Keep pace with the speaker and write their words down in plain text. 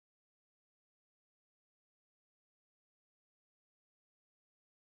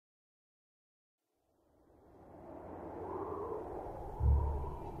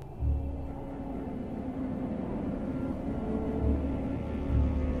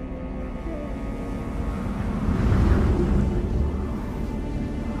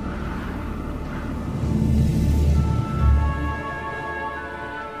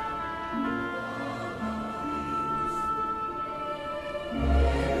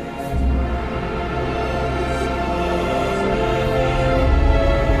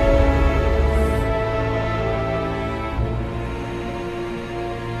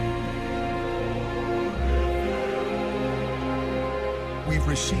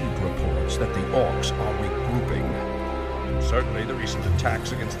received reports that the orcs are regrouping. Certainly the recent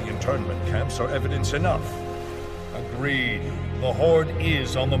attacks against the internment camps are evidence enough. Agreed. The Horde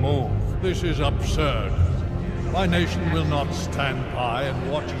is on the move. This is absurd. My nation will not stand by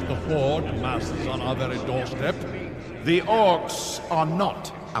and watch as the Horde amasses on our very doorstep. The orcs are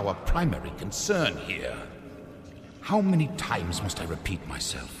not our primary concern here. How many times must I repeat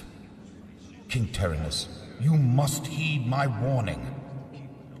myself? King Tyrannus, you must heed my warning.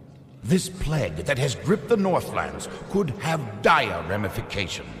 This plague that has gripped the Northlands could have dire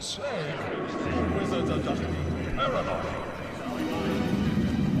ramifications. Wizards are just being paranoid.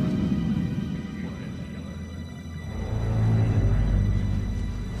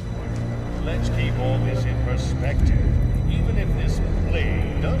 Let's keep all this in perspective. Even if this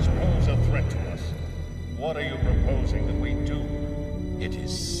plague does pose a threat to us, what are you proposing that we do? It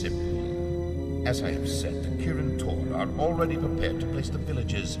is simple. As I have said, the Kirin Tor are already prepared to place the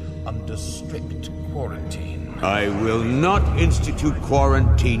villages under strict quarantine. I will not institute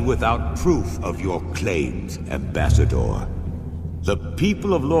quarantine without proof of your claims, Ambassador. The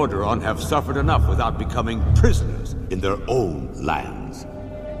people of Lordaeron have suffered enough without becoming prisoners in their own lands.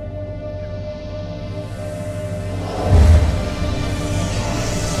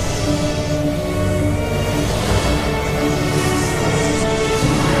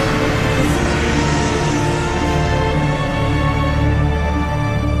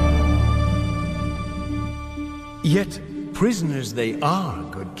 Yet prisoners they are,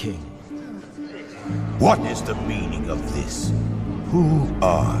 good king. What is the meaning of this? Who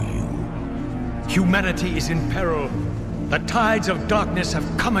are you? Humanity is in peril. The tides of darkness have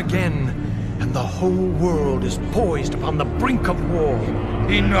come again, and the whole world is poised upon the brink of war.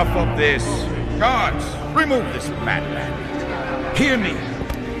 Enough of this! Guards, remove this madman! Hear me!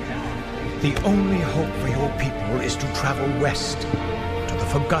 The only hope for your people is to travel west, to the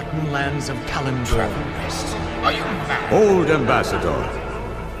forgotten lands of Kalimdor. Travel west? Are you mad? Old Ambassador,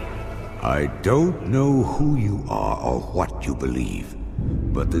 I don't know who you are or what you believe,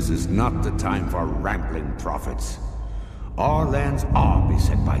 but this is not the time for rambling prophets. Our lands are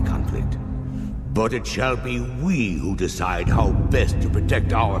beset by conflict, but it shall be we who decide how best to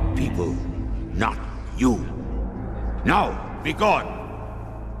protect our people, not you. Now, be gone!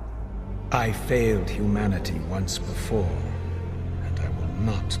 I failed humanity once before, and I will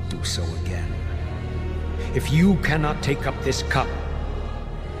not do so again. If you cannot take up this cup,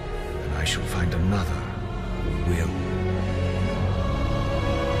 then I shall find another who will.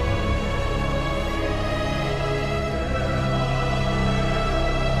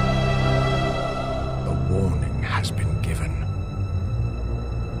 The warning has been given.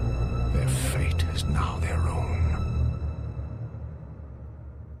 Their fate is now their own.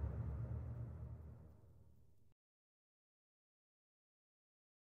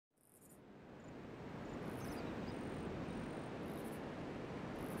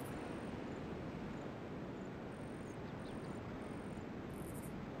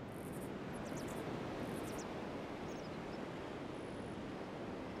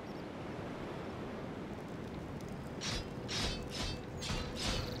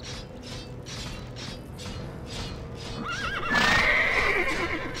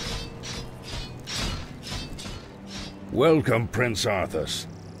 Welcome, Prince Arthas.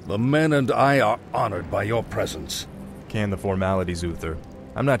 The men and I are honored by your presence. Can the formalities, Uther.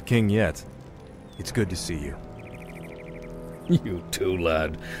 I'm not king yet. It's good to see you. You too,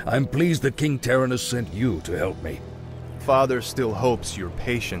 lad. I'm pleased that King Tyrannus sent you to help me. Father still hopes your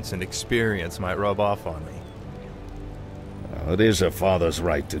patience and experience might rub off on me. Well, it is a father's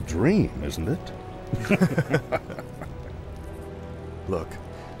right to dream, isn't it? Look,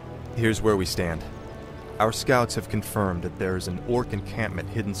 here's where we stand. Our scouts have confirmed that there is an orc encampment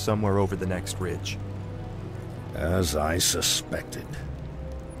hidden somewhere over the next ridge. As I suspected.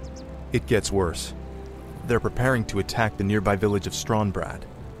 It gets worse. They're preparing to attack the nearby village of Stronbrad.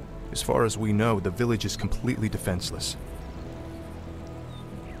 As far as we know, the village is completely defenseless.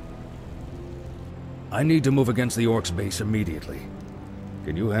 I need to move against the orcs' base immediately.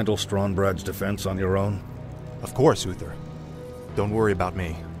 Can you handle Stronbrad's defense on your own? Of course, Uther. Don't worry about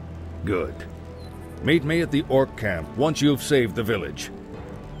me. Good. Meet me at the orc camp once you've saved the village.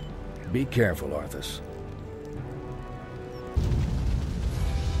 Be careful, Arthas.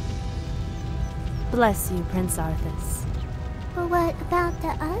 Bless you, Prince Arthas. But what about the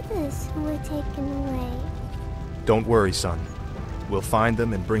others who were taken away? Don't worry, son. We'll find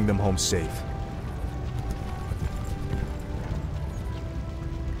them and bring them home safe.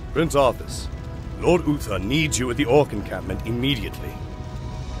 Prince Arthas, Lord Uther needs you at the orc encampment immediately.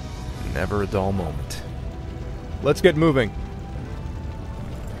 Never a dull moment. Let's get moving.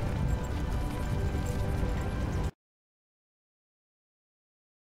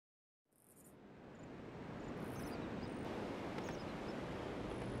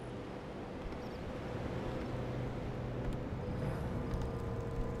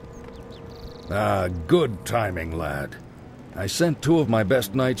 Ah, good timing, lad. I sent 2 of my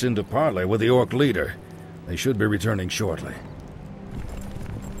best knights into parley with the orc leader. They should be returning shortly.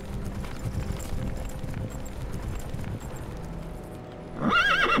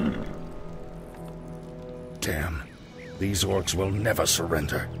 Damn. These orcs will never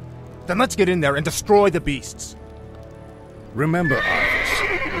surrender. Then let's get in there and destroy the beasts. Remember,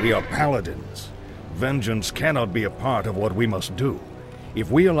 Arthas, we are paladins. Vengeance cannot be a part of what we must do. If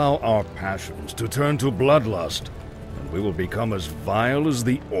we allow our passions to turn to bloodlust, then we will become as vile as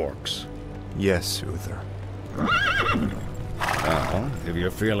the orcs. Yes, Uther. Now, if you're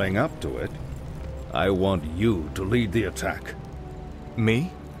feeling up to it, I want you to lead the attack.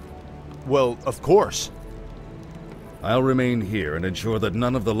 Me? Well, of course. I'll remain here and ensure that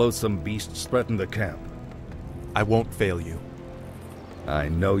none of the loathsome beasts threaten the camp. I won't fail you. I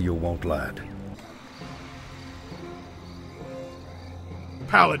know you won't, lad.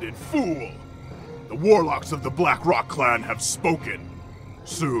 Paladin fool! The warlocks of the Black Rock clan have spoken.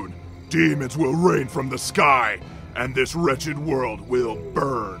 Soon, demons will rain from the sky, and this wretched world will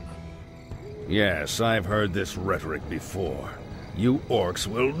burn. Yes, I've heard this rhetoric before. You orcs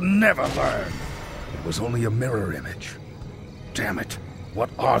will never learn. It was only a mirror image. Damn it, what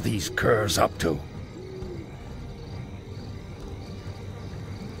are these curs up to?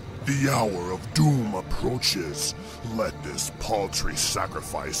 The hour of doom approaches. Let this paltry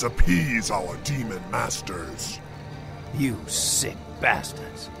sacrifice appease our demon masters. You sick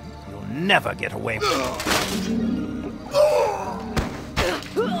bastards. You'll never get away from me.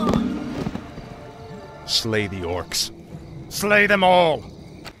 Slay the orcs. Slay them all!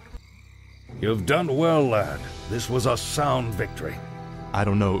 You've done well, lad. This was a sound victory. I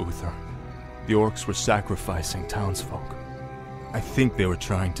don't know, Uther. The orcs were sacrificing townsfolk. I think they were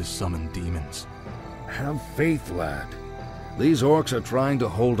trying to summon demons. Have faith, lad. These orcs are trying to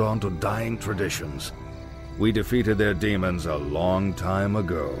hold on to dying traditions. We defeated their demons a long time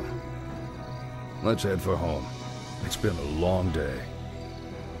ago. Let's head for home. It's been a long day.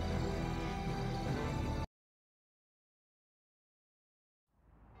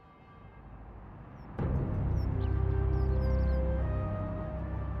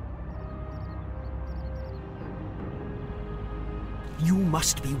 You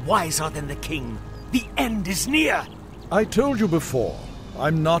must be wiser than the king. The end is near. I told you before,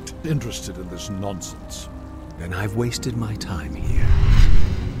 I'm not interested in this nonsense. Then I've wasted my time here.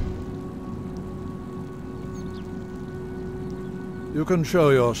 You can show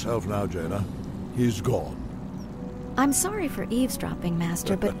yourself now, Jaina. He's gone. I'm sorry for eavesdropping,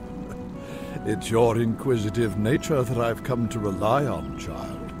 Master, but... It's your inquisitive nature that I've come to rely on,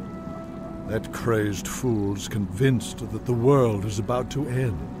 child. That crazed fool's convinced that the world is about to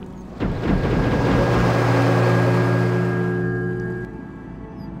end.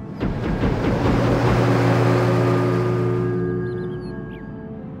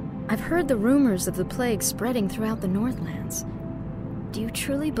 I've heard the rumors of the plague spreading throughout the Northlands. Do you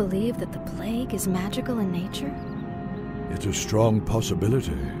truly believe that the plague is magical in nature? It's a strong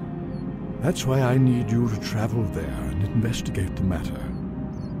possibility. That's why I need you to travel there and investigate the matter.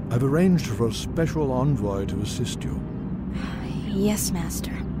 I've arranged for a special envoy to assist you. Yes,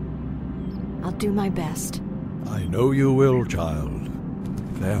 Master. I'll do my best. I know you will, child.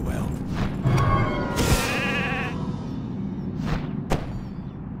 Farewell.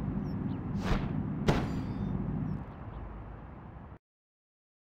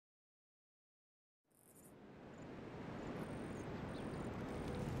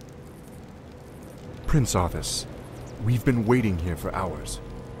 Prince Arthas, we've been waiting here for hours.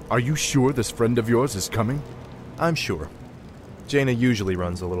 Are you sure this friend of yours is coming? I'm sure. Jaina usually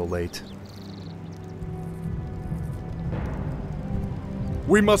runs a little late.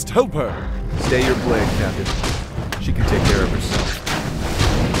 We must help her! Stay your blade, Captain. She can take care of herself.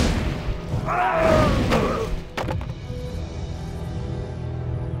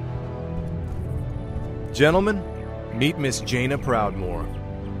 Gentlemen, meet Miss Jaina Proudmoore,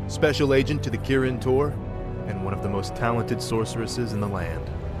 Special Agent to the Kirin Tor, and one of the most talented sorceresses in the land.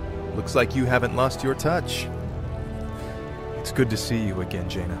 Looks like you haven't lost your touch. It's good to see you again,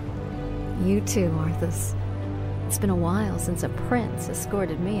 Jaina. You too, Arthas. It's been a while since a prince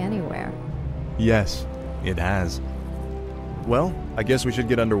escorted me anywhere. Yes, it has. Well, I guess we should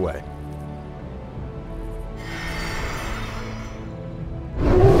get underway.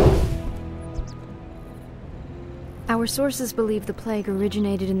 Our sources believe the plague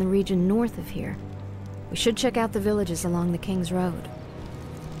originated in the region north of here. We should check out the villages along the King's Road.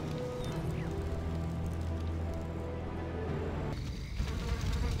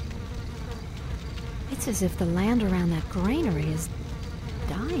 It's as if the land around that granary is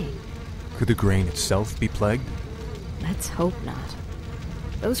dying. Could the grain itself be plagued? Let's hope not.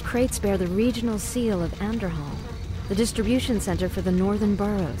 Those crates bear the regional seal of Anderhall, the distribution center for the northern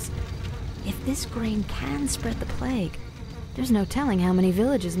boroughs. If this grain can spread the plague, there's no telling how many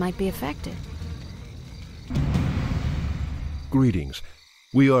villages might be affected. Greetings.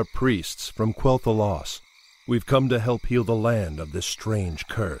 We are priests from Quel'Thalas. We've come to help heal the land of this strange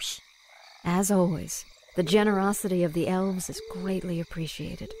curse. As always, the generosity of the elves is greatly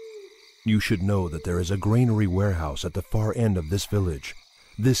appreciated. You should know that there is a granary warehouse at the far end of this village.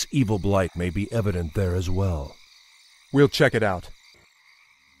 This evil blight may be evident there as well. We'll check it out.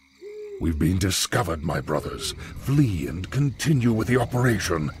 We've been discovered, my brothers. Flee and continue with the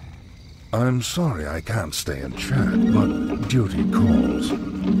operation. I'm sorry I can't stay and chat, but duty calls.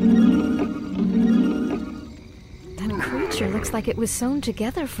 That creature looks like it was sewn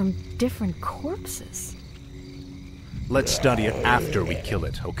together from different corpses. Let's study it after we kill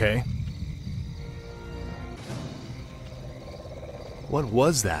it, okay? What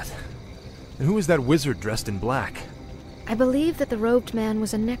was that? And who is that wizard dressed in black? I believe that the robed man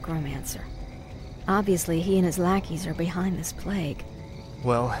was a necromancer. Obviously, he and his lackeys are behind this plague.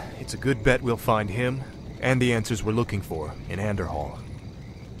 Well, it's a good bet we'll find him and the answers we're looking for in Anderhall.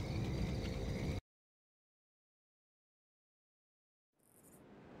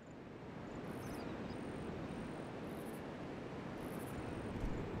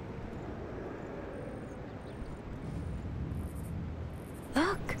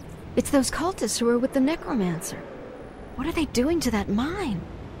 Look! It's those cultists who are with the necromancer. What are they doing to that mine?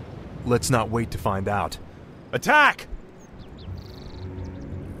 Let's not wait to find out. Attack!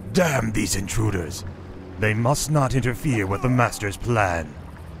 Damn these intruders. They must not interfere with the Master's plan.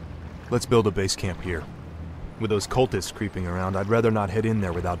 Let's build a base camp here. With those cultists creeping around, I'd rather not head in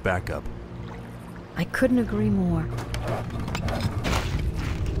there without backup. I couldn't agree more.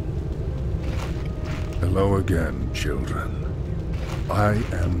 Hello again, children. I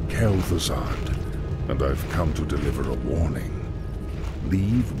am Kel'Thuzad, and I've come to deliver a warning.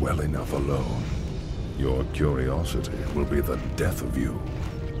 Leave well enough alone. Your curiosity will be the death of you.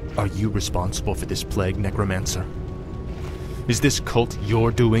 Are you responsible for this plague, Necromancer? Is this cult your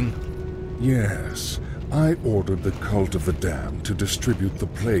doing? Yes, I ordered the Cult of the Damned to distribute the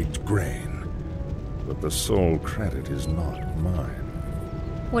plagued grain. But the sole credit is not mine.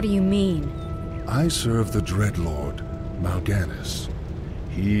 What do you mean? I serve the Dreadlord, Mal'Ganis.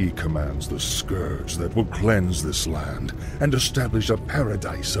 He commands the scourge that will cleanse this land and establish a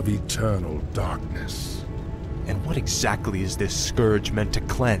paradise of eternal darkness. And what exactly is this scourge meant to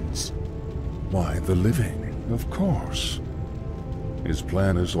cleanse? Why, the living, of course. His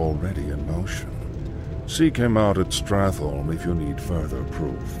plan is already in motion. Seek him out at Stratholme if you need further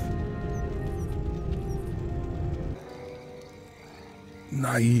proof.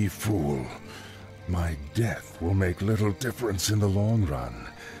 Naive fool. My death will make little difference in the long run.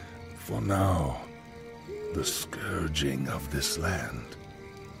 For now, the scourging of this land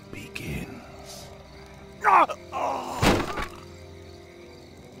begins.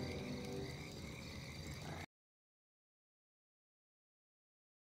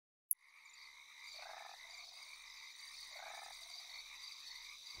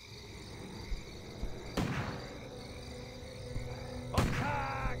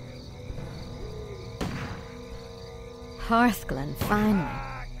 Hearthglen, finally.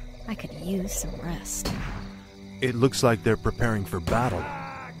 I could use some rest. It looks like they're preparing for battle.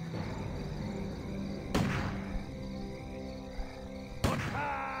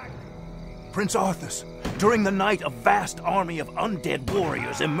 Prince Arthas, during the night a vast army of undead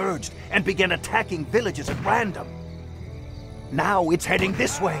warriors emerged and began attacking villages at random. Now it's heading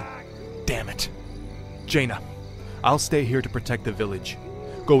this way. Damn it. Jaina, I'll stay here to protect the village.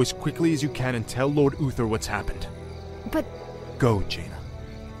 Go as quickly as you can and tell Lord Uther what's happened. But... Go, Jaina.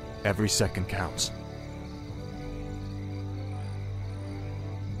 Every second counts.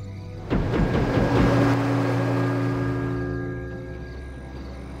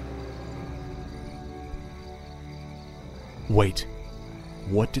 Wait.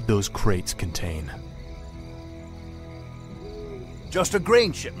 What did those crates contain? Just a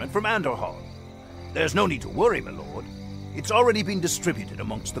grain shipment from Anderhall. There's no need to worry, my lord. It's already been distributed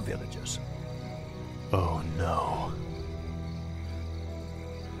amongst the villagers. Oh no.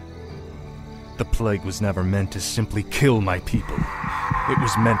 The plague was never meant to simply kill my people. It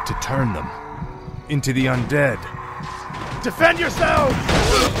was meant to turn them into the undead. Defend yourselves!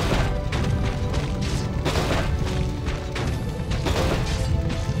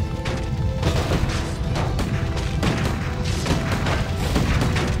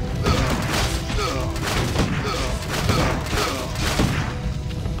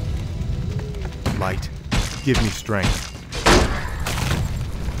 light. Give me strength.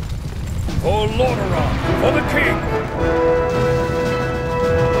 For Lordaeron! For the king!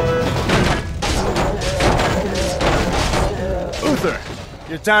 Uther!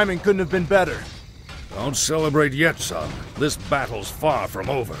 Your timing couldn't have been better. Don't celebrate yet, son. This battle's far from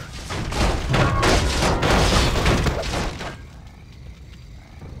over.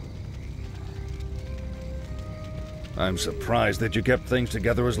 I'm surprised that you kept things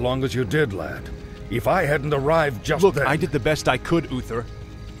together as long as you did, lad. If I hadn't arrived just Look, then... I did the best I could, Uther.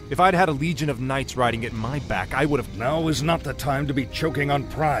 If I'd had a legion of knights riding at my back, I would have... Now is not the time to be choking on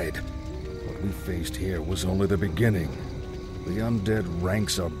pride. What we faced here was only the beginning. The undead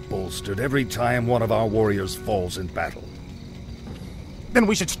ranks are bolstered every time one of our warriors falls in battle. Then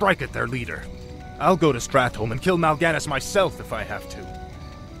we should strike at their leader. I'll go to Stratholme and kill Mal'Ganis myself if I have to.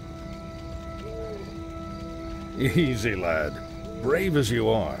 Easy, lad. Brave as you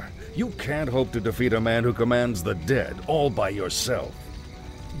are, you can't hope to defeat a man who commands the dead all by yourself.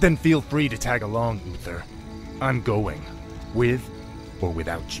 Then feel free to tag along, Uther. I'm going, with or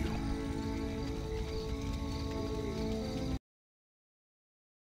without you.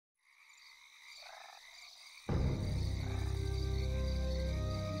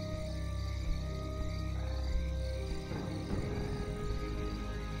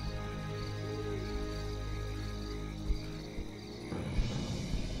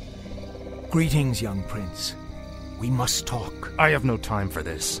 Greetings, young prince. We must talk. I have no time for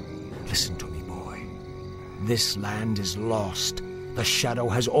this. Listen to me, boy. This land is lost. The shadow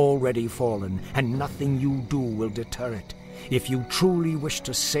has already fallen, and nothing you do will deter it. If you truly wish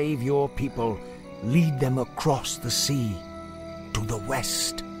to save your people, lead them across the sea, to the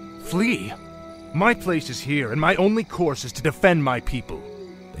west. Flee? My place is here, and my only course is to defend my people.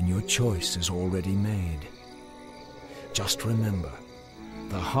 Then your choice is already made. Just remember,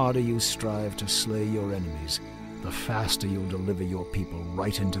 the harder you strive to slay your enemies, the faster you'll deliver your people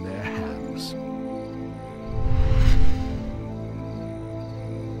right into their hands.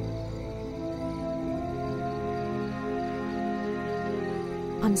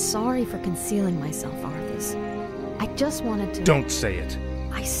 I'm sorry for concealing myself, Arthas. I just wanted to... Don't say it.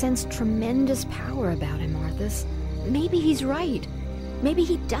 I sense tremendous power about him, Arthas. Maybe he's right. Maybe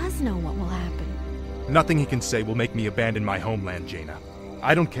he does know what will happen. Nothing he can say will make me abandon my homeland, Jaina.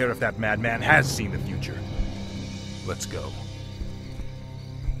 I don't care if that madman has seen the future. Let's go.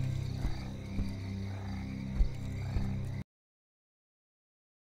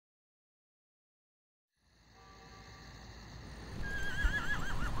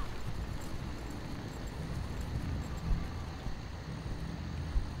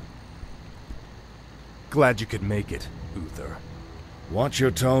 Glad you could make it, Uther. Watch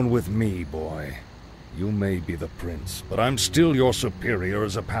your tone with me, boy. You may be the prince, but I'm still your superior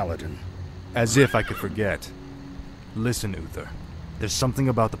as a paladin. As if I could forget. Listen, Uther. There's something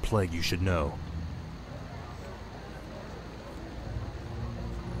about the plague you should know.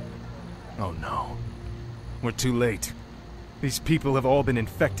 Oh no. We're too late. These people have all been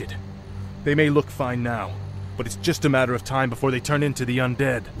infected. They may look fine now, but it's just a matter of time before they turn into the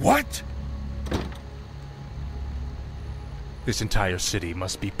undead. What? This entire city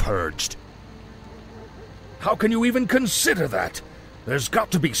must be purged. How can you even consider that? There's got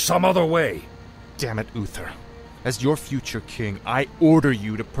to be some other way. Damn it, Uther. As your future king, I order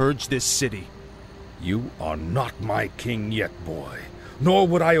you to purge this city. You are not my king yet, boy. Nor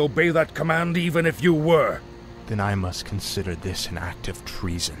would I obey that command even if you were. Then I must consider this an act of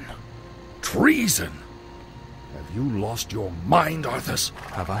treason. Treason? Have you lost your mind, Arthas?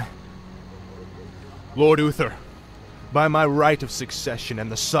 Have I? Lord Uther, by my right of succession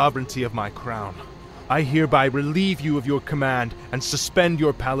and the sovereignty of my crown, I hereby relieve you of your command and suspend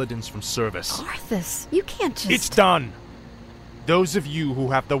your paladins from service. Arthas, you can't just... It's done! Those of you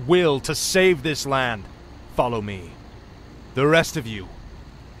who have the will to save this land, follow me. The rest of you,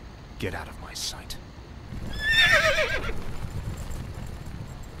 get out of my sight.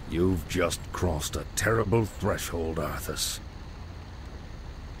 You've just crossed a terrible threshold, Arthas.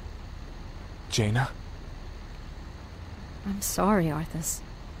 Jaina? I'm sorry, Arthas.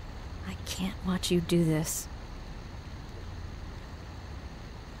 I can't watch you do this.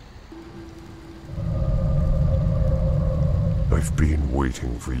 I've been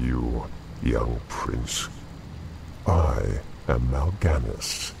waiting for you, young prince. I am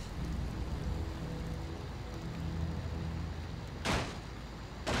Mal'Ganis.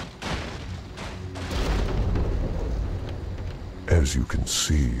 As you can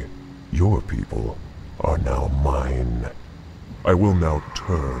see, your people are now mine. I will now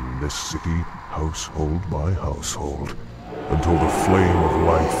turn this city household by household, until the flame of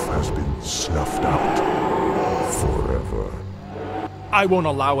life has been snuffed out forever. I won't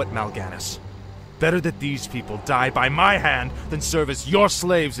allow it, Mal'Ganis. Better that these people die by my hand than serve as your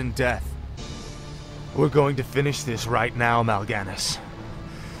slaves in death. We're going to finish this right now, Mal'Ganis.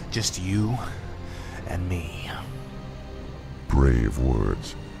 Just you and me. Brave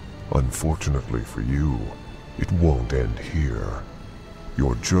words. Unfortunately for you, it won't end here.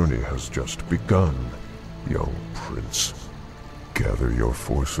 Your journey has just begun, young prince. Gather your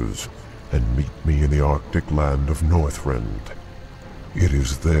forces and meet me in the Arctic land of Northrend. It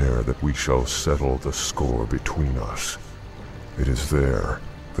is there that we shall settle the score between us. It is there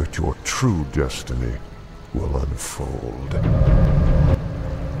that your true destiny will unfold.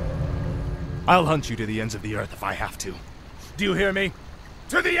 I'll hunt you to the ends of the earth if I have to. Do you hear me?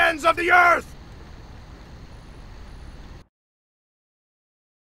 To the ends of the earth!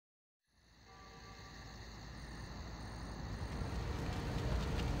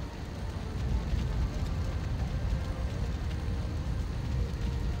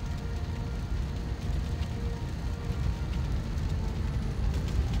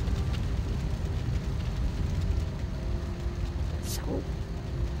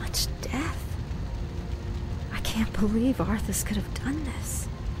 I can't believe Arthas could have done this.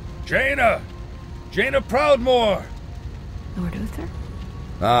 Jaina! Jaina Proudmoore! Lord Uther?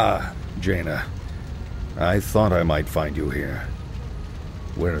 Ah, Jaina. I thought I might find you here.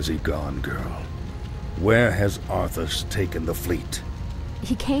 Where has he gone, girl? Where has Arthas taken the fleet?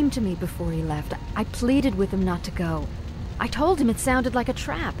 He came to me before he left. I pleaded with him not to go. I told him it sounded like a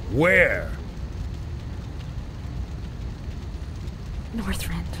trap. Where?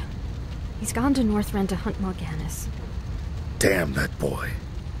 Northrend. He's gone to Northrend to hunt Mal'Ganis. Damn that boy.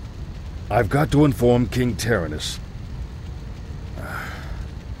 I've got to inform King Tyrannus.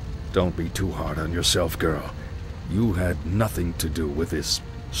 Don't be too hard on yourself, girl. You had nothing to do with this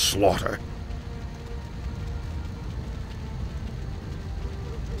slaughter.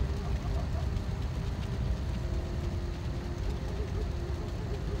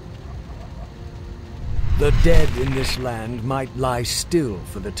 The dead in this land might lie still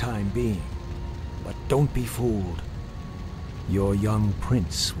for the time being, but don't be fooled. Your young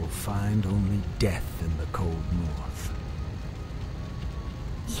prince will find only death in the cold north.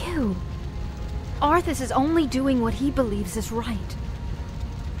 You! Arthas is only doing what he believes is right.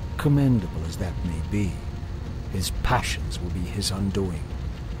 Commendable as that may be, his passions will be his undoing.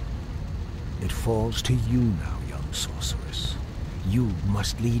 It falls to you now, young sorceress. You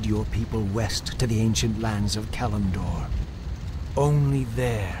must lead your people west to the ancient lands of Kalimdor. Only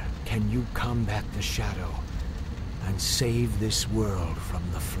there can you combat the shadow and save this world from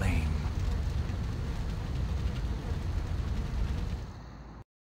the flame.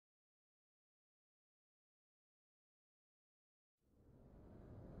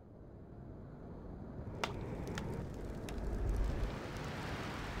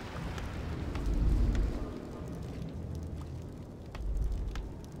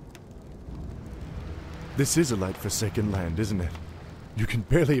 This is a light-forsaken land, isn't it? You can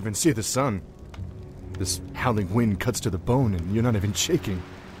barely even see the sun. This howling wind cuts to the bone, and you're not even shaking.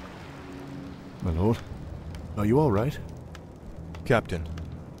 My lord, are you all right? Captain,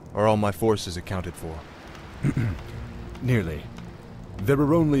 are all my forces accounted for? Nearly. There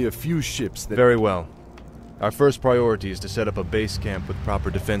are only a few ships that... Very well. Our first priority is to set up a base camp with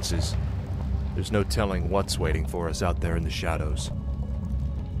proper defenses. There's no telling what's waiting for us out there in the shadows.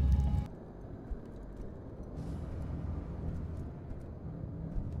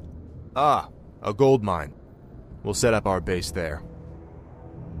 Ah, a gold mine. We'll set up our base there.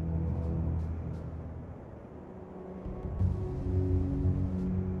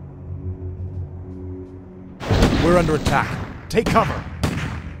 We're under attack. Take cover.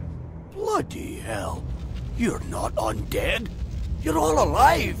 Bloody hell. You're not undead. You're all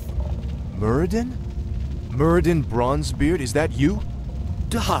alive. Muradin? Muradin Bronzebeard, is that you?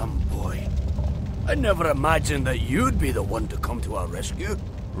 Damn, boy. I never imagined that you'd be the one to come to our rescue.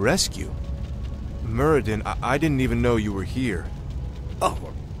 Rescue? Muradin, I didn't even know you were here. Oh,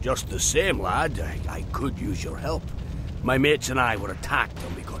 well, just the same, lad. I could use your help. My mates and I were attacked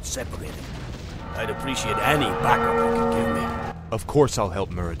and we got separated. I'd appreciate any backup you could give me. Of course I'll help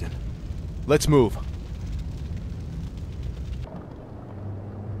Muradin. Let's move.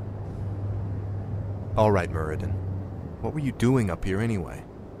 All right, Muradin. What were you doing up here anyway?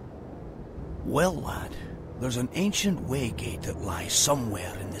 Well, lad, there's an ancient waygate that lies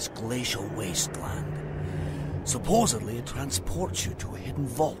somewhere in this glacial wasteland. Supposedly it transports you to a hidden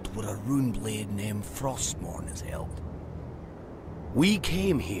vault where a rune blade named Frostmourne is held. We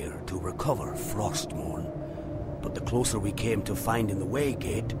came here to recover Frostmourne, but the closer we came to finding the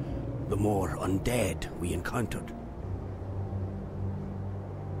Waygate, the more undead we encountered.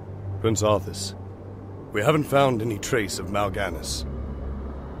 Prince Arthas, we haven't found any trace of Mal'Ganis.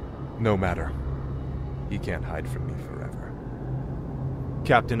 No matter. He can't hide from me forever.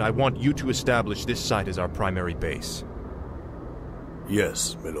 Captain, I want you to establish this site as our primary base.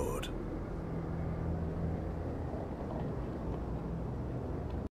 Yes, my lord.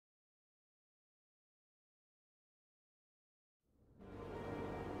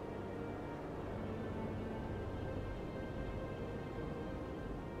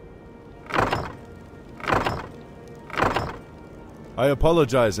 I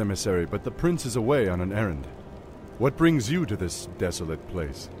apologize, emissary, but the prince is away on an errand. What brings you to this desolate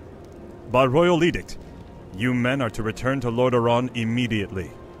place? By royal edict, you men are to return to Lord Aran immediately.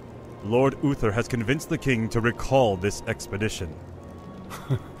 Lord Uther has convinced the king to recall this expedition.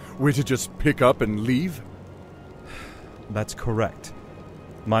 We're to just pick up and leave? That's correct.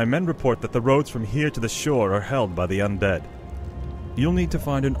 My men report that the roads from here to the shore are held by the undead. You'll need to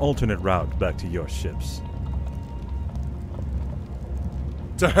find an alternate route back to your ships.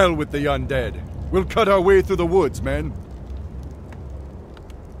 To hell with the undead. We'll cut our way through the woods, men.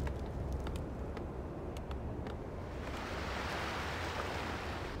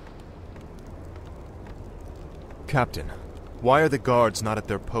 Captain, why are the guards not at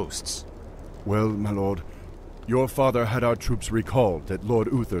their posts? Well, my lord, your father had our troops recalled at Lord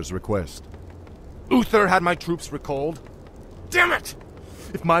Uther's request. Uther had my troops recalled? Damn it!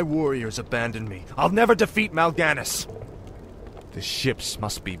 If my warriors abandon me, I'll never defeat Mal'Ganis. The ships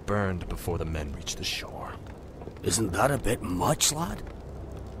must be burned before the men reach the shore. Isn't that a bit much, lad?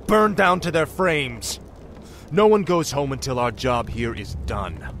 Burned down to their frames. No one goes home until our job here is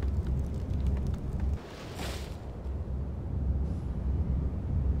done.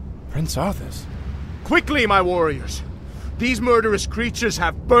 Prince Arthas? Quickly, my warriors! These murderous creatures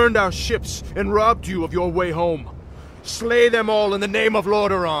have burned our ships and robbed you of your way home. Slay them all in the name of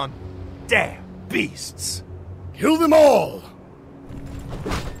Lord Aran. Damn beasts! Kill them all!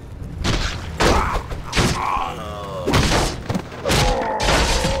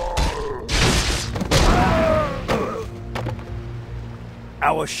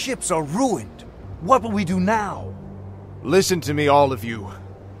 Our ships are ruined. What will we do now? Listen to me, all of you.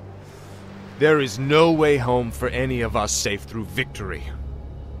 There is no way home for any of us save through victory.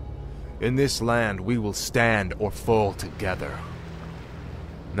 In this land, we will stand or fall together.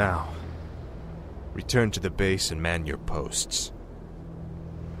 Now, return to the base and man your posts.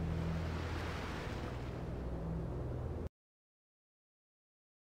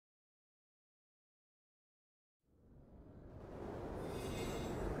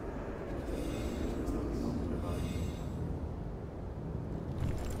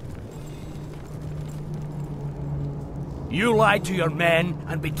 You lied to your men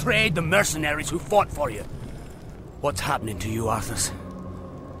and betrayed the mercenaries who fought for you. What's happening to you, Arthas?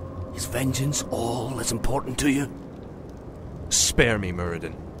 Is vengeance all as important to you? Spare me,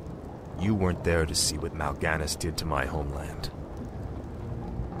 Muradin. You weren't there to see what Mal'Ganis did to my homeland.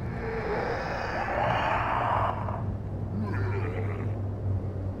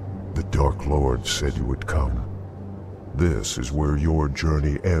 The Dark Lord said you would come. This is where your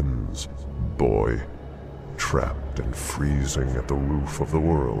journey ends, boy. Trapped and freezing at the roof of the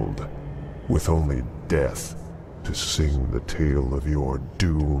world, with only death to sing the tale of your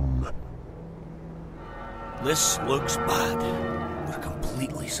doom. This looks bad. We're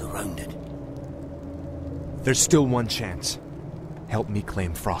completely surrounded. There's still one chance. Help me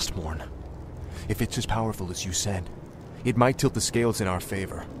claim Frostmourne. If it's as powerful as you said, it might tilt the scales in our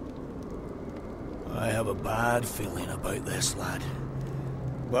favor. I have a bad feeling about this, lad.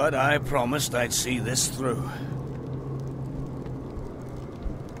 But I promised I'd see this through.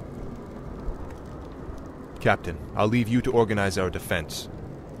 Captain, I'll leave you to organize our defense.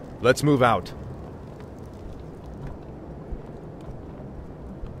 Let's move out.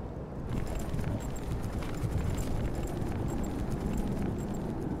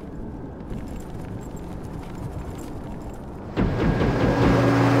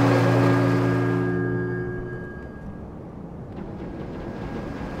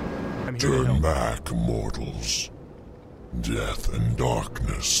 Turn back, mortals. Death and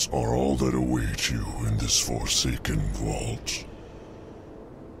darkness are all that await you in this forsaken vault.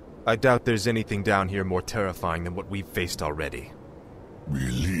 I doubt there's anything down here more terrifying than what we've faced already.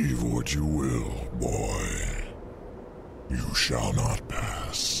 Believe what you will, boy. You shall not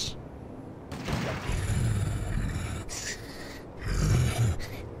pass.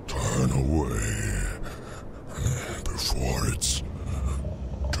 Turn away before it's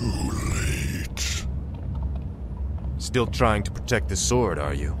too late. Still trying to protect the sword,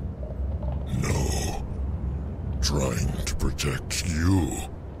 are you? No. Trying to protect you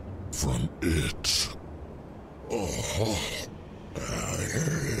from it.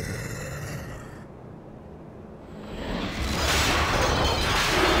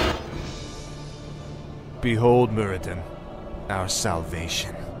 Behold, Muradin, our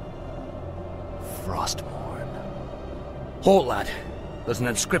salvation. Frostmourne. Halt, lad. There's an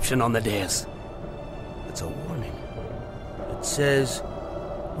inscription on the dais. It's a warning. It says,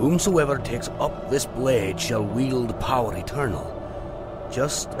 "Whomsoever takes up this blade shall wield power eternal.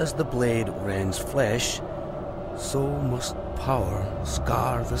 Just as the blade rends flesh, so must power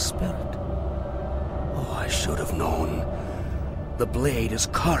scar the spirit." Oh, I should have known. The blade is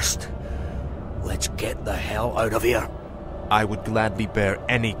cursed. Let's get the hell out of here. I would gladly bear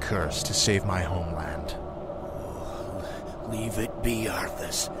any curse to save my homeland. Leave it be,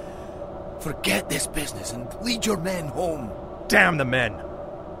 Arthas. Forget this business and lead your men home. Damn the men!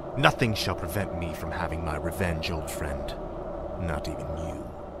 Nothing shall prevent me from having my revenge, old friend. Not even you.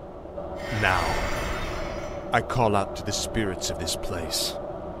 Now, I call out to the spirits of this place.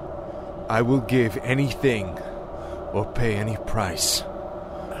 I will give anything or pay any price,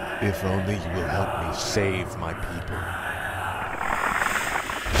 if only you will help me save my people.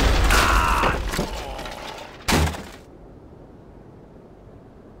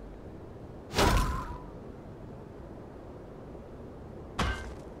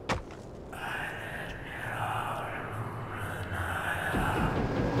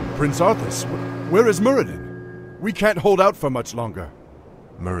 Prince Arthas, where is Muradin? We can't hold out for much longer.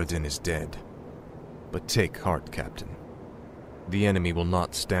 Muradin is dead. But take heart, Captain. The enemy will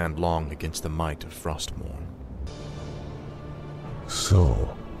not stand long against the might of Frostmourne.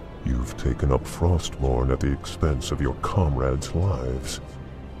 So, you've taken up Frostmourne at the expense of your comrades' lives.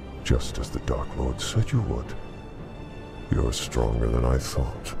 Just as the Dark Lord said you would. You're stronger than I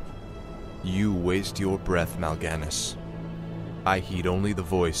thought. You waste your breath, Mal'Ganis. I heed only the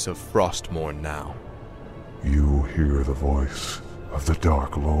voice of Frostmourne now. You hear the voice of the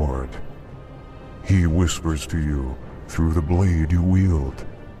Dark Lord. He whispers to you through the blade you wield.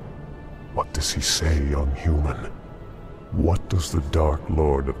 What does he say, young human? What does the Dark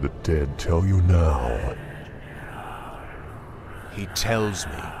Lord of the Dead tell you now? He tells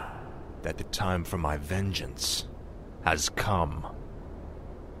me that the time for my vengeance has come.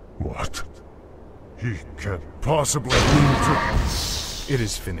 What? He can't possibly mean to... It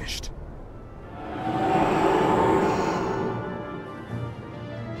is finished.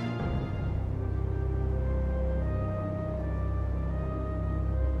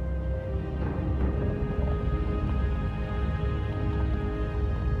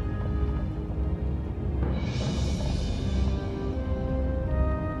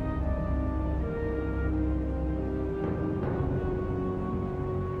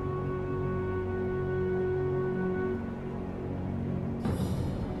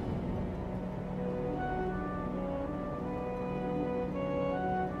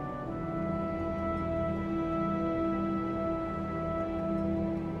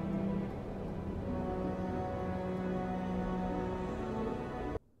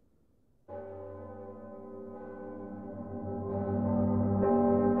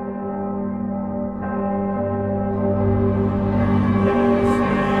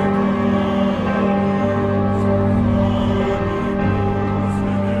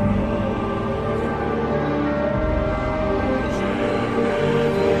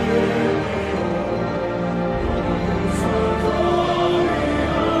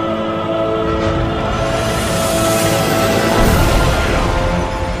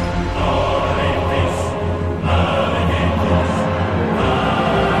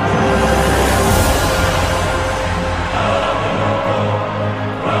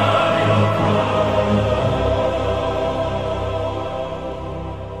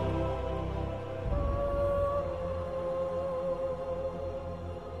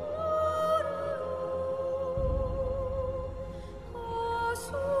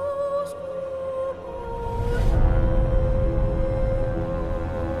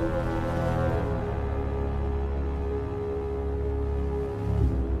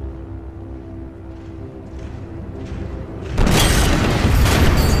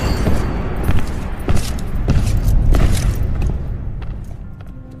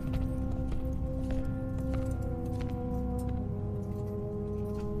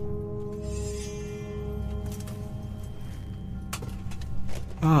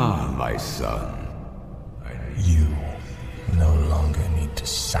 Ah, my son. You no longer need to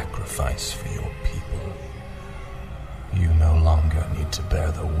sacrifice for your people. You no longer need to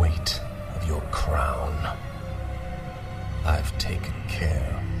bear the weight of your crown. I've taken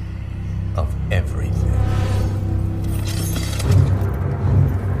care of everything.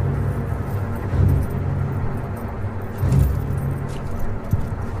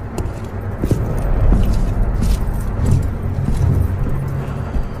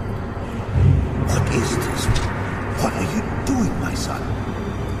 What is this? What are you doing, my son?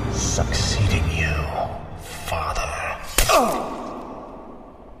 Succeeding you, Father.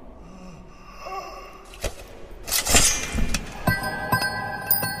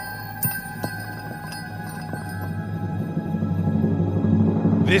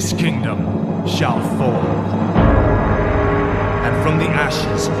 This kingdom shall fall, and from the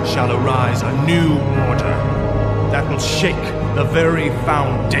ashes shall arise a new order that will shake the very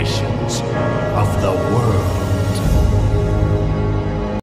foundations of the world.